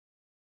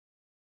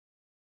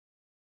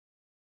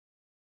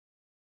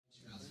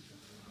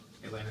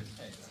Landon.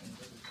 Hey.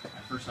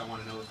 At first, I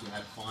want to know if you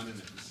had fun and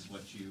if this is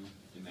what you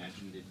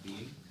imagined it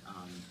being.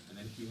 And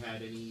then if you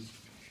had any,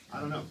 I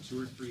don't know,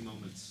 2 or 3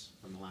 moments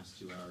from the last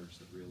 2 hours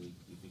that really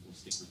you think will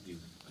stick with you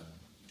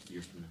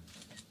years from now.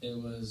 It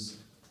was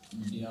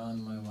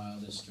beyond my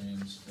wildest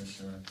dreams, for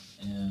sure.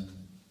 And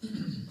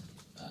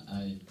I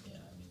mean,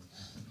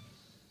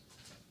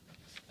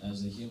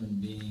 as a human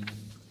being,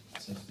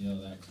 to feel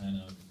that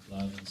kind of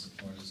love and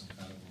support is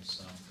incredible.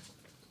 So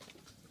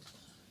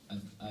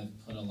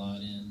I've put a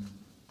lot in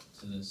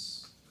to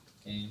this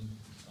game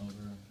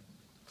over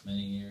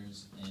many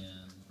years,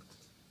 and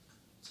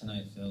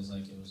tonight feels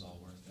like it was all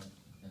worth it.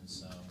 And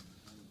so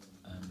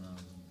I'm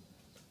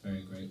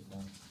very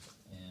grateful.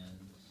 And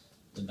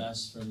the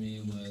best for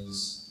me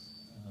was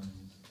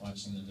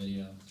watching the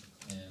video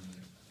and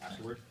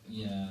afterward.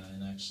 Yeah,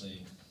 and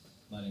actually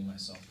letting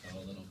myself go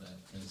a little bit,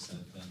 because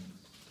I've been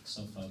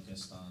so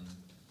focused on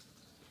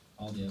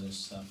all the other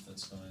stuff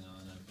that's going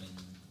on. I've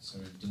been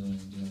sort of doing,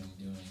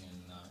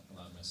 and not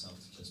allowed myself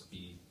to just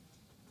be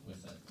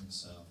with it. And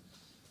so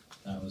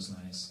that was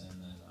nice.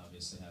 And then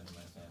obviously having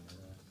my family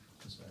there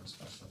was very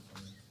special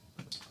for me.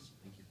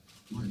 Thank you.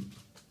 Mike.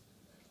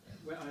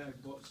 Well, I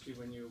watched you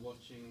when you were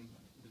watching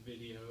the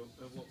video.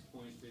 At what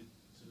point did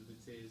sort of the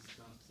tears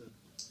start to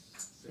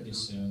sit Pretty down?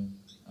 soon.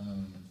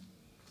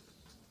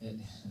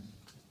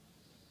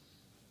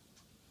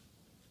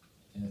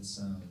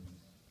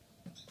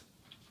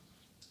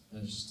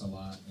 There's just a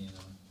lot, you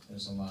know.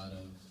 There's a lot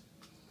of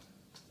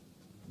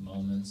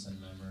moments and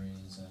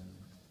memories, and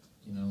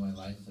you know, my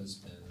life has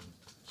been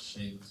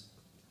shaped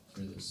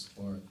through this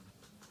sport,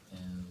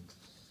 and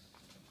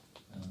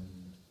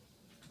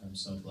I'm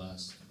so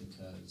blessed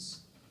because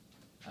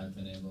I've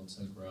been able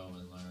to grow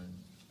and learn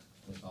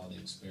with all the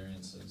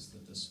experiences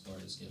that this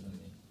sport has given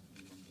me,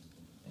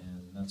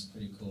 and that's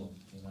pretty cool.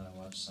 You know, I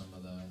watch some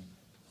of the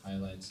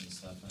highlights and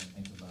stuff, and I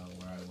think about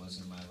where I was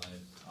in my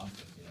life off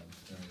the field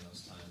during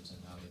those times,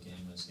 and how the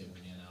game has given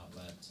me an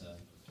outlet to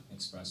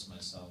express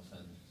myself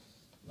and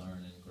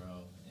learn and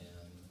grow,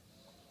 and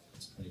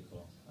it's pretty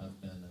cool. I've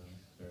been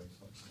very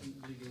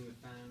fortunate. Leading the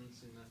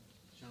fans in that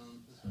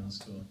chant. That's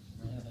cool.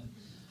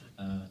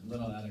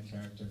 Little out of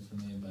character for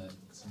me, but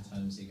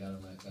sometimes you gotta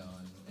let go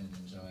and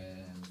enjoy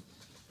it. And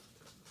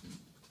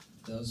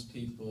those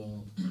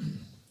people,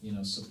 you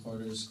know,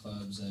 supporters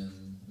clubs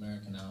and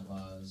American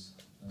Outlaws,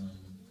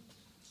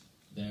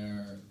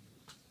 they're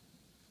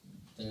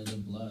the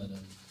blood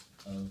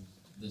of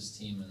this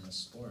team and the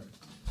sport.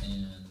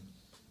 And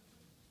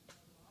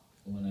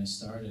when I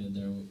started,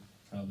 there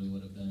probably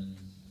would have been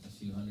a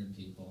few hundred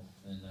people,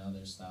 and now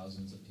there's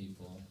thousands of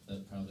people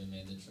that probably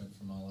made the trip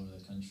from all over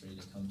the country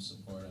to come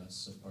support us,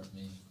 support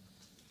me,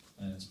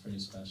 and it's pretty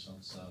special.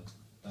 So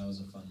that was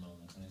a fun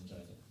moment. I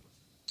enjoyed it.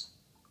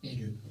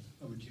 Andrew,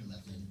 over to your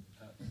left.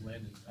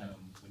 Landon,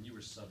 when you were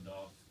subbed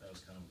off, that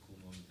was kind of a cool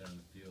moment there in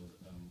the field.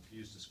 Can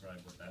you just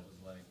describe what that was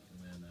like? And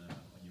then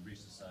when you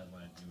reached the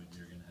sideline, you and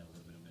Jurgen had a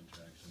little bit of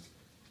interaction.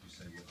 Can you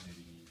say what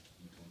maybe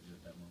he told you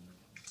at that moment?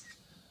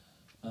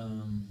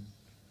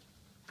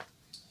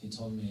 He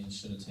told me he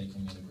should have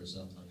taken me to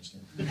Brazil. No, I'm just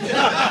kidding.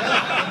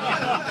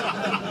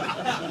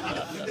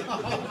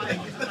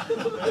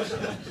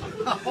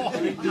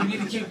 Do we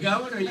need to keep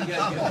going, or you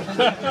guys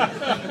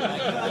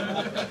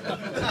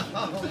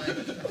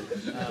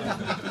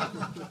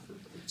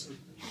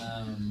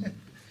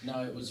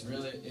No, it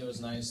was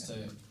nice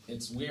to,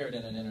 it's weird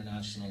in an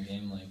international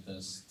game like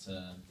this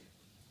to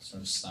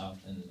sort of stop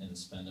and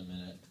spend a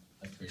minute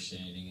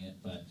appreciating it,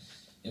 but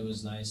it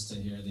was nice to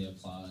hear the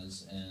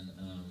applause, and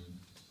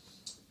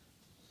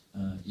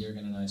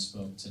Jurgen and I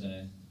spoke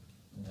today.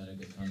 We had a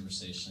good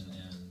conversation,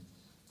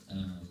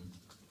 and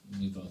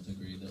we both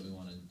agreed that we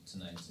wanted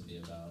tonight to be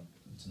about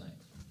tonight,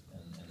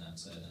 and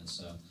that's it. And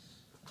so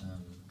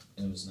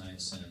it was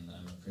nice, and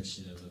I'm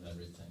appreciative of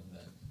everything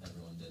that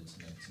everyone did to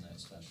make tonight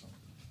special.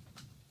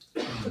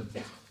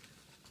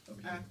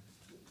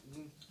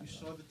 You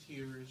saw the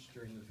tears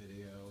during the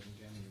video, and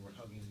again, you were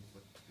hugging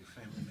with your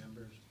family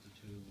members, the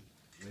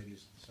 2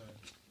 ladies inside,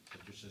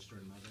 with your sister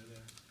and mother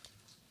there.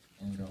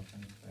 And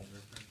girlfriend. And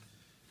girlfriend.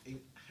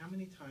 How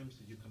many times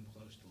did you come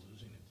close to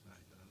losing it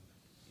tonight?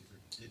 Either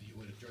did you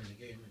during the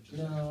game or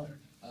just after?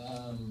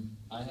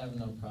 I have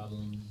no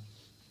problem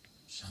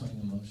showing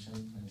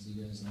emotion, as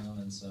you guys know,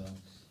 and so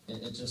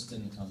it just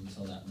didn't come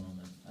until that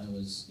moment. I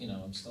was, you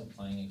know, I'm still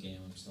playing a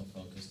game, I'm still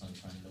focused on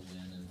trying to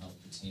win and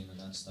help the team and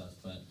that stuff,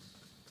 but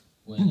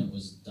when it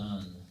was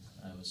done,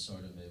 I was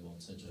sort of able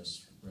to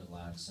just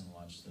relax and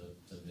watch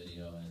the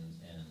video and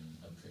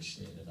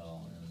appreciate it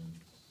all. And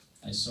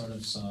I sort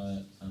of saw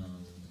it,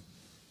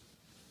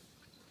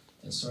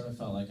 it sort of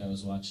felt like I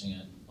was watching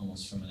it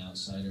almost from an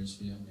outsider's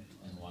view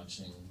and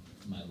watching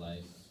my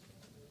life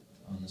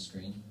on the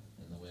screen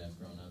and the way I've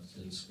grown up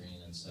through the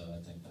screen, and so I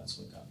think that's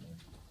what got me.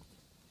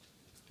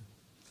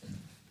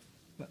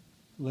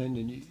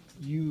 Landon,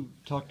 you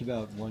talked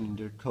about wanting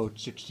to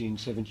coach 16,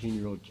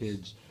 17-year-old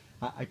kids.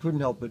 I couldn't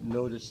help but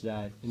notice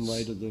that in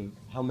light of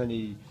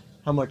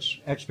how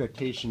much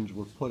expectations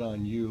were put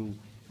on you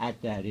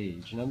at that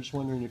age. And I'm just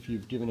wondering if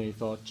you've given any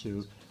thought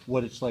to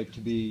what it's like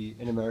to be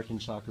an American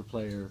soccer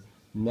player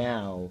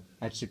now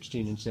at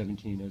 16 and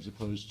 17 as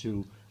opposed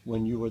to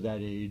when you were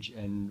that age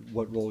and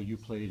what role you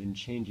played in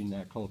changing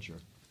that culture?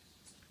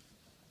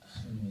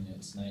 I mean,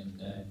 it's night and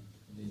day.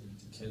 The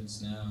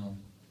kids now,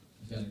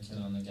 we've got a kid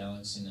on the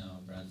Galaxy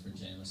now, Bradford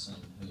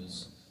Jameson,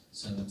 who's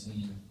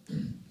 17.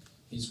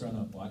 He's grown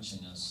up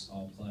watching us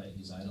all play.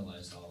 He's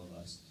idolized all of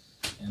us.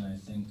 And I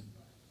think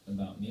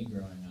about me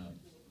growing up,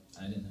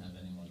 I didn't have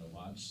anyone to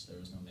watch. There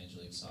was no Major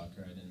League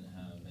Soccer. I didn't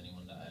have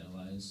anyone to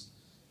idolize.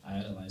 I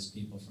idolized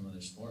people from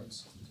other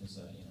sports because,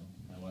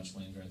 I watched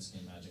Wayne Gretzky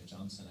and Magic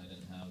Johnson. I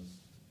didn't have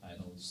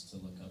idols to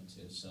look up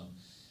to. So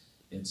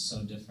it's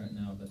so different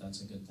now, but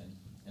that's a good thing.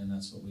 And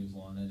that's what we've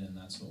wanted, and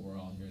that's what we're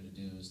all here to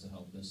do, is to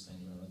help this thing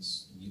grow.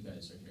 You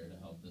guys are here to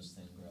help this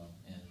thing grow,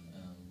 and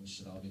we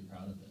should all be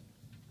proud of it.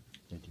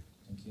 Thank you.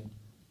 Thank you.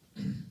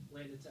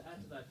 Landon, to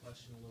add to that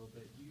question a little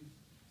bit,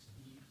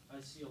 I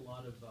see a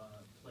lot of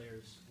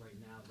players right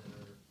now that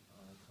are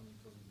coming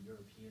from the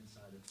European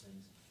side of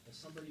things. As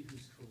somebody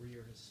whose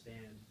career has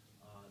spanned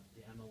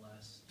the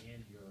MLS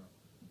and Europe,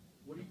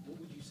 what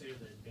would you say are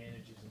the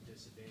advantages and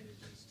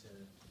disadvantages to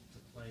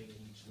playing in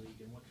each league,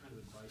 and what kind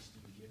of advice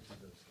do you give to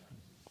those guys?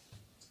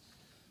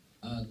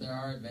 There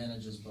are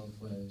advantages both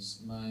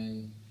ways.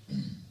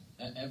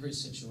 Every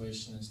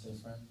situation is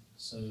different,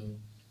 so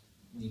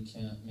you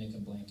can't make a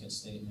blanket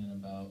statement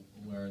about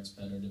where it's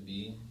better to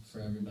be. For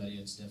everybody,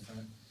 it's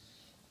different.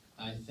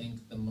 I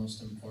think the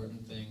most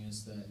important thing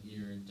is that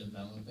you're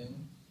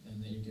developing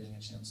and that you're getting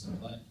a chance to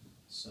play.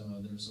 So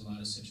there's a lot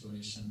of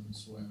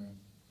situations where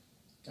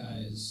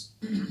guys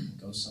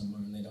go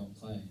somewhere and they don't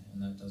play,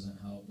 and that doesn't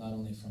help, not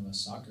only from a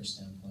soccer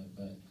standpoint,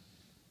 but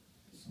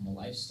from a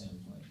life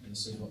standpoint.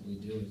 This is what we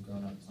do. We've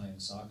grown up playing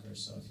soccer,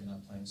 so if you're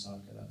not playing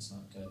soccer, that's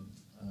not good.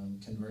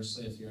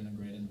 Conversely, if you're in a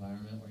great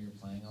environment where you're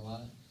playing a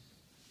lot,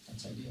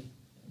 that's ideal.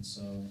 And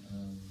so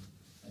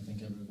I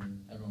think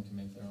everyone can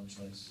make their own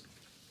choice.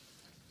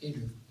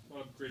 Adrian. A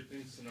lot of great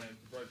things tonight.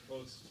 The Bright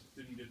Post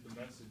didn't get the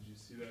message. You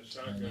see that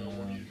shot I go, know,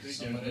 what do you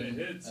think? And then it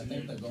hits. I and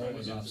think you're the goal trying to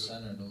was get to it.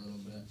 off-centered a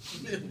little bit.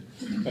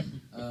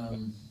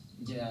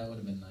 Yeah, it would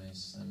have been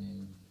nice. I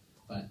mean,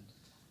 but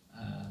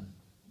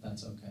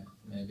that's okay.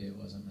 Maybe it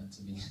wasn't meant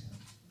to be.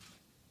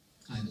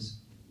 Ibis.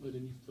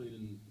 Landon, you've played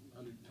in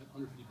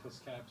 150 plus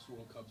caps,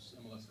 World Cups,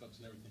 MLS Cups,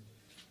 and everything.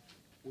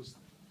 Was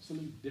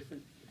something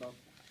different about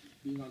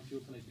being on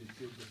field tonight? Did it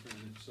feel different?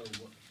 And if so,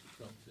 what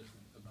felt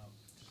different about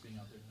just being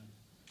out there tonight?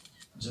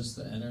 Just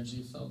the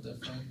energy felt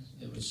different.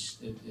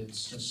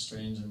 It's just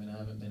strange. I mean, I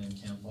haven't been in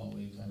camp all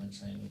week. I haven't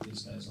trained with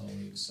these guys all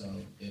week,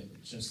 so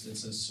it's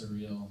a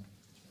surreal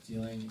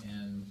feeling,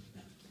 and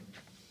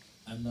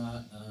I'm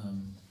not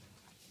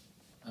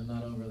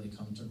overly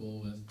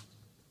comfortable with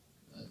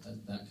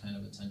that kind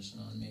of attention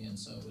on me, and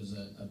so it was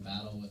a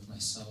battle with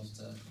myself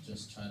to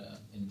just try to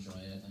enjoy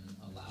it and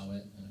allow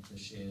it and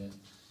appreciate it,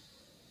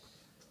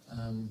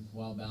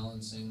 while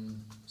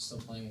balancing still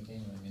playing a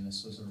game. I mean,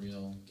 this was a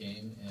real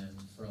game, and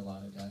for a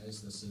lot of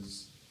guys,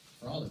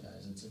 for all the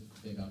guys, it's a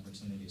big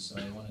opportunity, so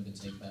I wanted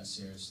to take that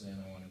seriously,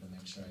 and I wanted to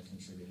make sure I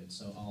contributed,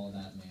 so all of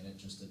that made it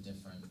just a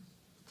different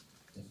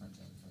thing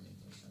for me,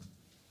 for sure.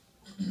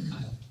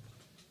 Kyle.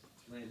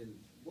 Landon,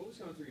 what was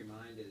going through your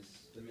mind as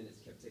the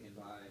minutes kept ticking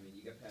by? I mean,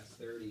 you got past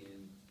 30,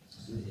 and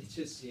it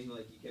just seemed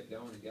like you kept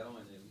going and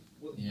going. And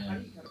how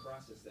do you kind of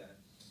process that?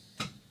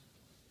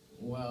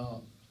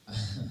 Well,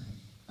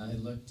 I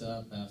looked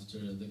up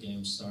after the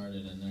game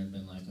started, and there had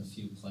been like a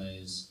few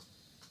plays,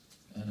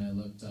 and I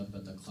looked up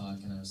at the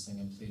clock, and I was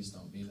thinking, please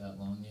don't be that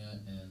long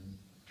yet, and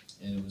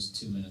it was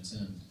 2 minutes in,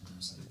 and I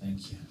was like,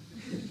 thank you.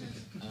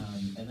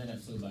 And then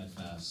it flew by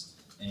fast,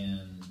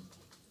 and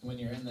when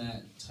you're in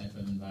that type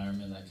of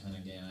environment, that kind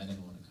of game, I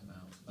didn't want to come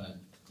out, but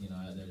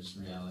there's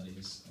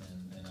realities,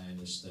 and I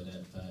understood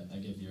it, but I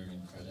give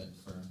Jurgen credit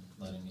for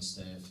letting me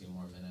stay a few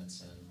more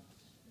minutes, and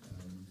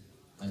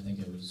I think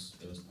it was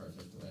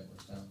perfect the way it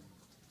worked out.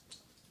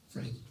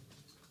 Frank.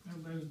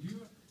 And Landon, do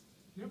you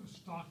have a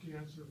stock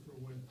answer for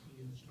when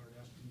teams start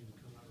asking you to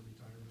come out of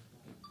retirement?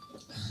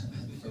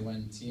 For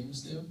when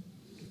teams do?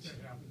 If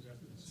that happens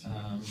after the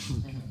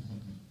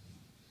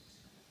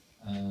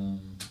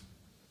season.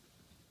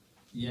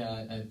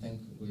 Yeah, I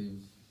think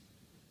we've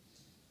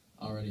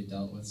already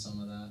dealt with some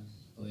of that,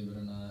 believe it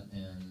or not,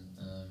 and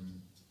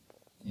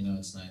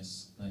it's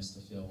nice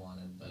to feel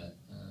wanted, but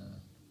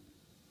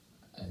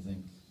I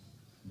think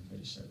I'm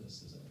pretty sure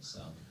this is it.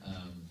 So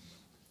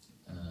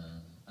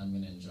I'm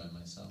going to enjoy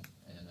myself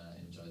and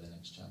enjoy the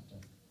next chapter.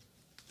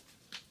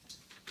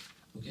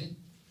 Okay.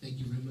 Thank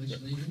you very much,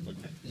 Landon.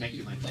 Thank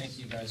you, Mike. Thank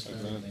you guys for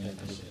everything. I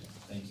appreciate it.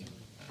 Thank you.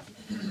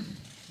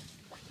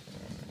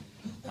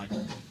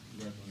 Michael,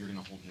 you're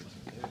going to hold it.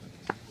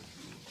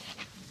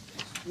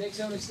 Next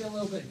zone is still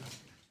open.